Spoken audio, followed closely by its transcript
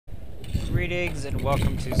Greetings and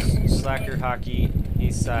welcome to Slacker Hockey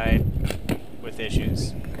East Side with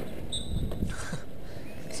issues.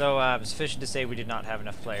 So, sufficient to say we did not have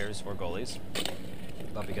enough players or goalies,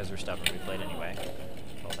 but because we're stubborn, we played anyway.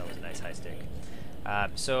 Well, that was a nice high stick.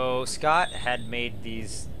 So Scott had made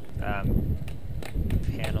these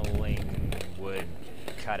paneling wood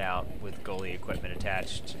cutout with goalie equipment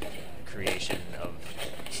attached creation of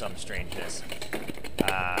some strangeness.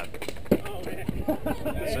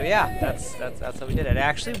 So yeah, that's how we did it. It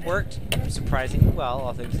actually worked surprisingly well,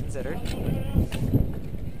 all things considered.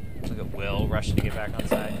 Look at Will rushing to get back on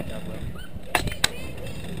side. Good job, Will.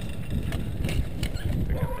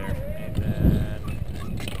 Pick up there from Nathan.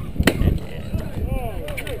 And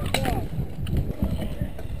in.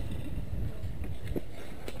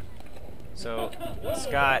 So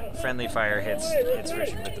Scott friendly fire hits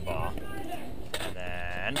Richard with the ball, and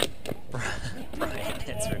then Brian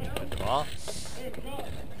hits Richard with the ball,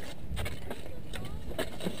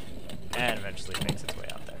 and eventually makes its way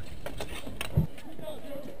out there.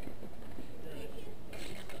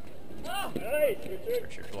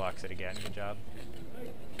 Richard blocks it again. Good job.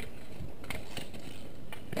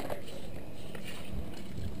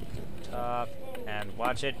 Top and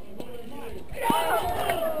watch it.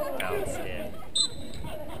 Bounce in.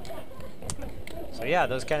 So yeah,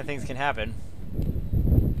 those kind of things can happen.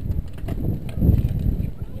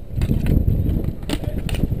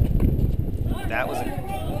 That was a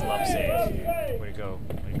glove save. Way to go,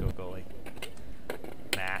 goalie.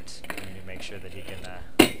 Matt, we need to make sure that he can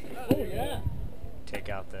take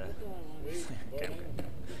out the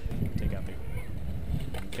take out the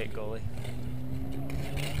fake goalie.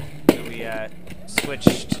 So we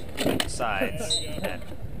switched sides, and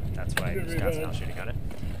that's why Scott's now shooting on it.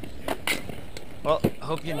 Well,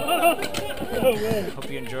 hope you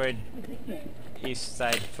enjoyed East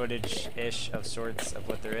Side footage-ish of sorts of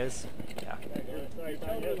what there is. Yeah.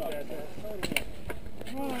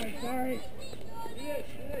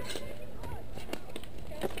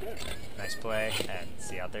 Nice play, and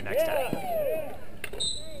see you out there next time.